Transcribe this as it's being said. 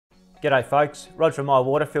G'day folks, Rod from My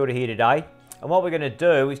Water Filter here today, and what we're going to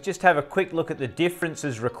do is just have a quick look at the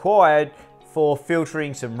differences required for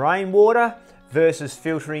filtering some rainwater versus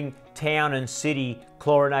filtering town and city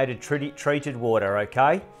chlorinated treated water,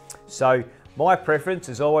 okay? So my preference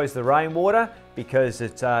is always the rainwater because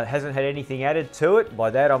it hasn't had anything added to it. By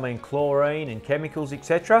that I mean chlorine and chemicals,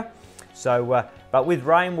 etc. So, but with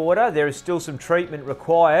rainwater there is still some treatment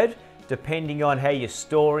required depending on how you're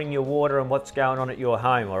storing your water and what's going on at your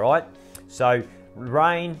home, all right? So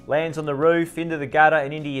rain lands on the roof, into the gutter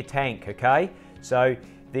and into your tank, okay? So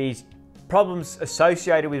these problems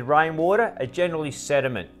associated with rainwater are generally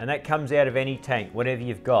sediment, and that comes out of any tank, whatever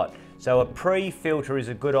you've got. So a pre-filter is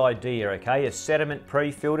a good idea, okay? A sediment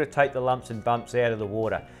pre-filter, take the lumps and bumps out of the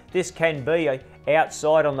water. This can be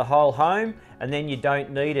outside on the whole home, and then you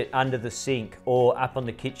don't need it under the sink or up on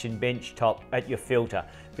the kitchen bench top at your filter.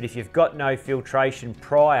 But if you've got no filtration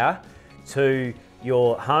prior to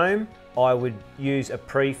your home, I would use a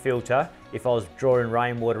pre-filter if I was drawing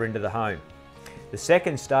rainwater into the home. The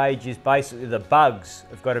second stage is basically the bugs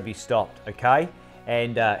have got to be stopped, okay?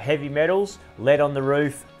 And heavy metals, lead on the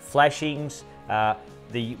roof, flashings,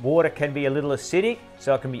 the water can be a little acidic,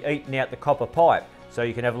 so it can be eating out the copper pipe. So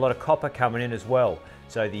you can have a lot of copper coming in as well.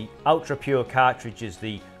 So the ultra pure cartridges,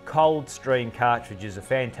 the cold stream cartridges are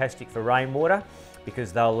fantastic for rainwater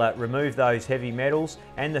because they'll remove those heavy metals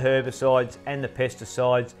and the herbicides and the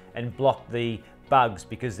pesticides and block the bugs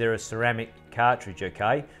because they're a ceramic cartridge,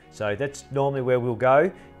 okay? So that's normally where we'll go,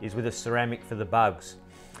 is with a ceramic for the bugs.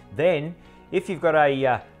 Then, if you've got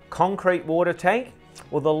a concrete water tank,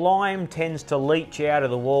 well, the lime tends to leach out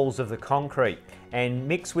of the walls of the concrete and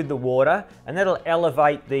mix with the water, and that'll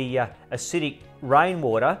elevate the acidic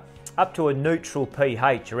rainwater up to a neutral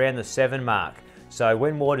pH around the 7 mark. So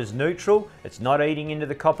when water's neutral, it's not eating into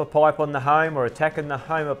the copper pipe on the home or attacking the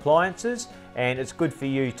home appliances, and it's good for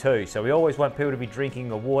you too. So we always want people to be drinking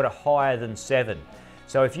the water higher than 7.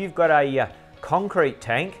 So if you've got a concrete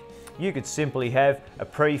tank, you could simply have a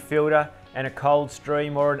pre-filter and a cold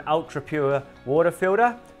stream or an ultra pure water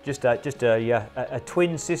filter, just a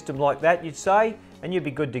twin system like that, you'd say, and you'd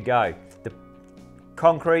be good to go. The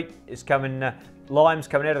concrete is coming, lime's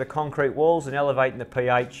coming out of the concrete walls and elevating the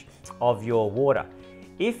pH of your water.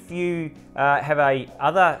 If you have a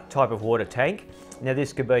other type of water tank, now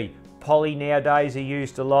this could be poly nowadays are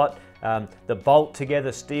used a lot, the bolt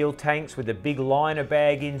together steel tanks with a big liner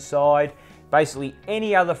bag inside, basically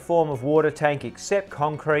any other form of water tank except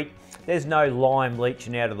concrete, there's no lime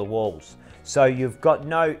leaching out of the walls. So you've got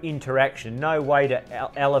no interaction, no way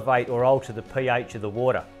to elevate or alter the pH of the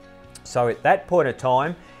water. So at that point of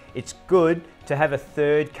time, it's good to have a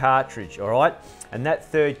third cartridge, all right? And that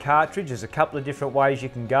third cartridge, there's a couple of different ways you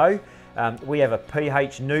can go. We have a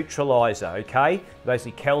pH neutralizer, okay?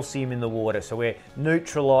 Basically calcium in the water. So we're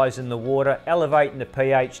neutralizing the water, elevating the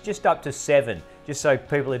pH just up to 7, just so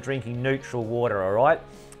people are drinking neutral water, all right?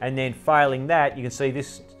 And then failing that, you can see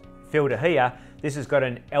this filter here, this has got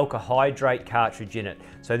an alcohydrate cartridge in it.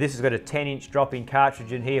 So this has got a 10-inch drop-in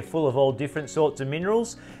cartridge in here full of all different sorts of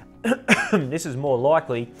minerals. This is more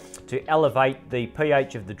likely to elevate the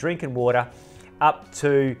pH of the drinking water up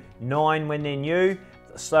to 9 when they're new,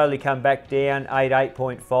 slowly come back down, 8,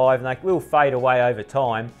 8.5, and they will fade away over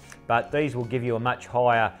time, but these will give you a much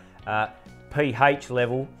higher pH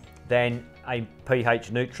level than a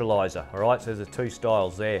pH neutralizer, all right? So there's the two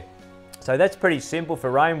styles there. So that's pretty simple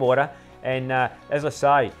for rainwater, and as I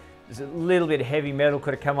say, there's a little bit of heavy metal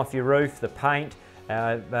could have come off your roof, the paint,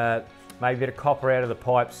 maybe a bit of copper out of the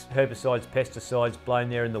pipes, herbicides, pesticides blown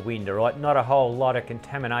there in the wind, all right? Not a whole lot of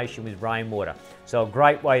contamination with rainwater. So a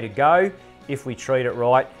great way to go if we treat it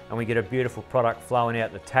right and we get a beautiful product flowing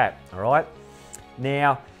out the tap, all right?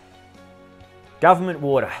 Now, government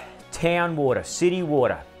water, town water, city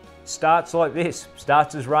water, starts like this,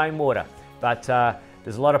 starts as rainwater, but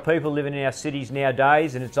there's a lot of people living in our cities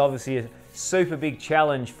nowadays, and it's obviously a super big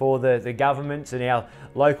challenge for the governments and our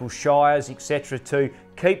local shires, etc., to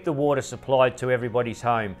keep the water supplied to everybody's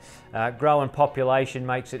home. Growing population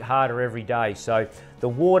makes it harder every day. So the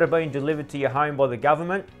water being delivered to your home by the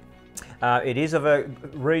government, it is of a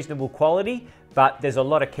reasonable quality, but there's a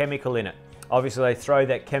lot of chemical in it. Obviously they throw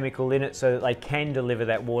that chemical in it so that they can deliver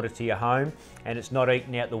that water to your home and it's not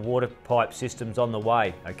eating out the water pipe systems on the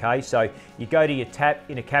way, okay? So you go to your tap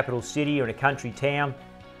in a capital city or in a country town,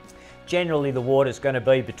 generally the water's going to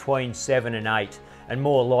be between 7 and 8 and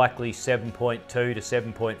more likely 7.2 to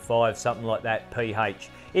 7.5, something like that pH.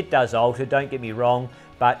 It does alter, don't get me wrong,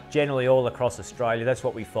 but generally all across Australia that's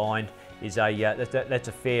what we find is that's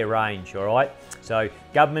a fair range, all right? So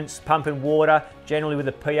government's pumping water generally with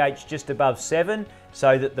a pH just above 7,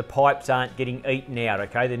 so that the pipes aren't getting eaten out,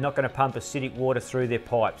 okay? They're not going to pump acidic water through their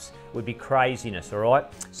pipes. It would be craziness, all right?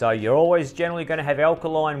 So you're always generally going to have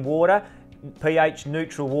alkaline water, pH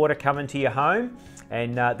neutral water coming to your home,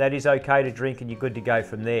 and that is okay to drink and you're good to go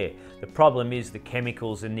from there. The problem is the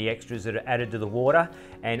chemicals and the extras that are added to the water,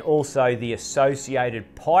 and also the associated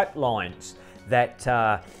pipelines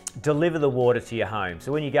that deliver the water to your home.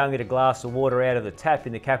 So when you go and get a glass of water out of the tap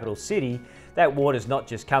in the capital city, that water's not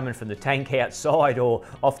just coming from the tank outside or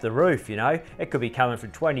off the roof, you know. It could be coming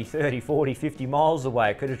from 20, 30, 40, 50 miles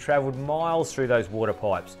away. It could have travelled miles through those water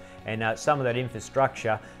pipes. And some of that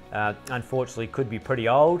infrastructure, unfortunately, could be pretty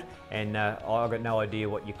old, and I've got no idea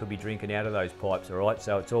what you could be drinking out of those pipes, all right?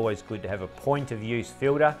 So it's always good to have a point of use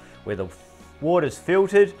filter where the water's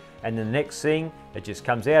filtered, and the next thing, it just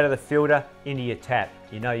comes out of the filter into your tap.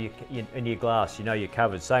 You know, into your glass, you know you're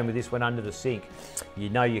covered. Same with this one under the sink. You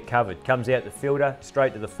know you're covered. Comes out the filter,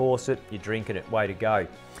 straight to the faucet, you're drinking it, way to go.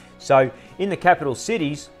 So in the capital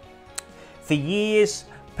cities, for years,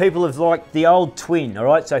 people have liked the old twin, all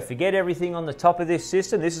right? So forget everything on the top of this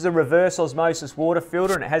system. This is a reverse osmosis water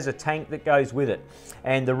filter, and it has a tank that goes with it.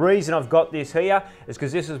 And the reason I've got this here is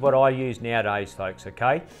because this is what I use nowadays, folks,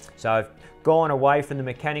 okay? So I've gone away from the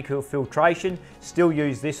mechanical filtration, still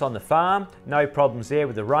use this on the farm, no problems there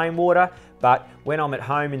with the rainwater, but when I'm at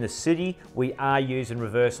home in the city, we are using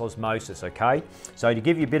reverse osmosis, okay? So to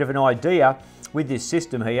give you a bit of an idea, with this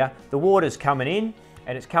system here, the water's coming in,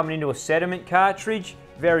 and it's coming into a sediment cartridge,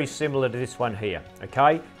 very similar to this one here,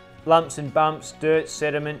 okay? Lumps and bumps, dirt,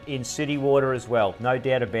 sediment in city water as well, no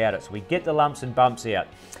doubt about it. So we get the lumps and bumps out.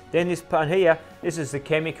 Then this part here, this is the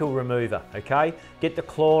chemical remover, okay? Get the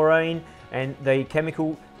chlorine and the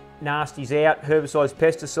chemical nasties out, herbicides,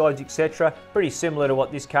 pesticides, etc. Pretty similar to what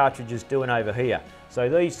this cartridge is doing over here. So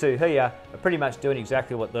these two here are pretty much doing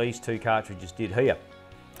exactly what these two cartridges did here.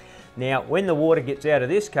 Now, when the water gets out of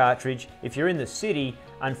this cartridge, if you're in the city,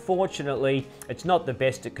 unfortunately, it's not the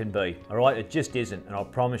best it can be, all right? It just isn't, and I'll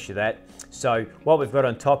promise you that. So what we've got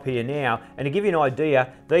on top here now, and to give you an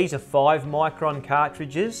idea, these are 5 micron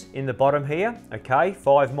cartridges in the bottom here, okay?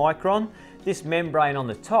 5 micron. This membrane on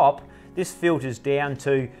the top, this filters down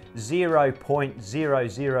to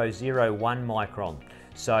 0.0001 micron.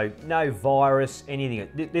 So no virus,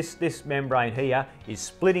 anything. This membrane here is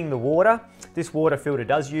splitting the water. This water filter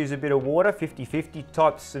does use a bit of water, 50-50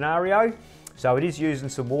 type scenario. So it is using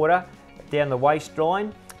some water down the waste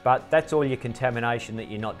line, but that's all your contamination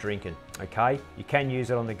that you're not drinking, okay? You can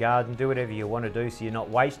use it on the garden, do whatever you want to do so you're not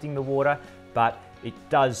wasting the water, but it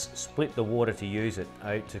does split the water to use it,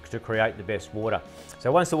 to create the best water.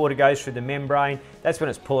 So once the water goes through the membrane, that's when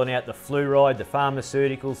it's pulling out the fluoride, the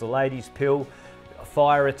pharmaceuticals, the ladies' pill,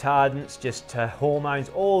 fire retardants, just hormones,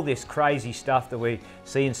 all this crazy stuff that we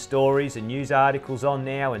see in stories and news articles on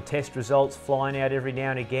now, and test results flying out every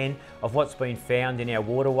now and again of what's been found in our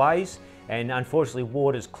waterways. And unfortunately,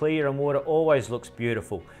 water's clear and water always looks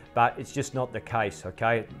beautiful, but it's just not the case,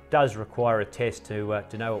 okay? It does require a test to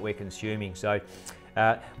know what we're consuming. So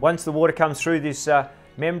once the water comes through this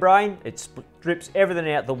membrane, it strips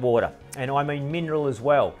everything out the water, and I mean mineral as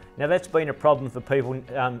well. Now that's been a problem for people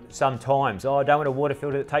sometimes. Oh, I don't want a water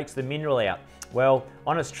filter that takes the mineral out. Well,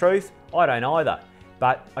 honest truth, I don't either.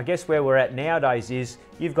 But I guess where we're at nowadays is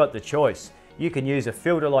you've got the choice. You can use a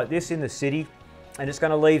filter like this in the city, and it's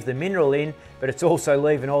going to leave the mineral in, but it's also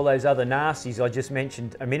leaving all those other nasties I just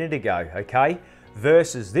mentioned a minute ago, okay?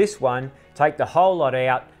 Versus this one, take the whole lot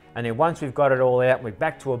out, and then once we've got it all out, we're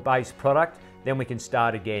back to a base product, then we can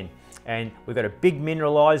start again. And we've got a big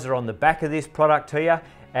mineralizer on the back of this product here.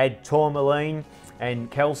 Add tourmaline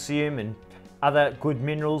and calcium and other good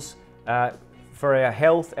minerals for our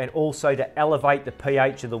health, and also to elevate the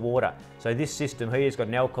pH of the water. So this system here has got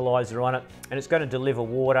an alkalizer on it, and it's going to deliver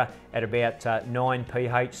water at about 9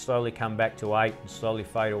 pH, slowly come back to 8 and slowly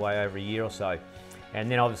fade away over a year or so. And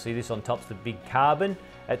then obviously this on top's the big carbon.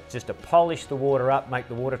 It's just to polish the water up, make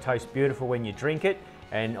the water taste beautiful when you drink it.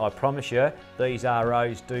 And I promise you, these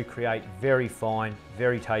ROs do create very fine,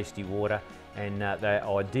 very tasty water, and they're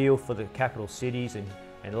ideal for the capital cities and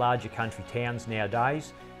larger country towns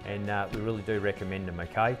nowadays, and we really do recommend them,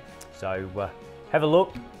 okay? So have a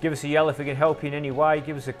look, give us a yell if we can help you in any way,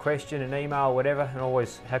 give us a question, an email, whatever, and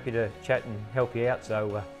always happy to chat and help you out.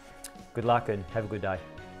 So good luck and have a good day.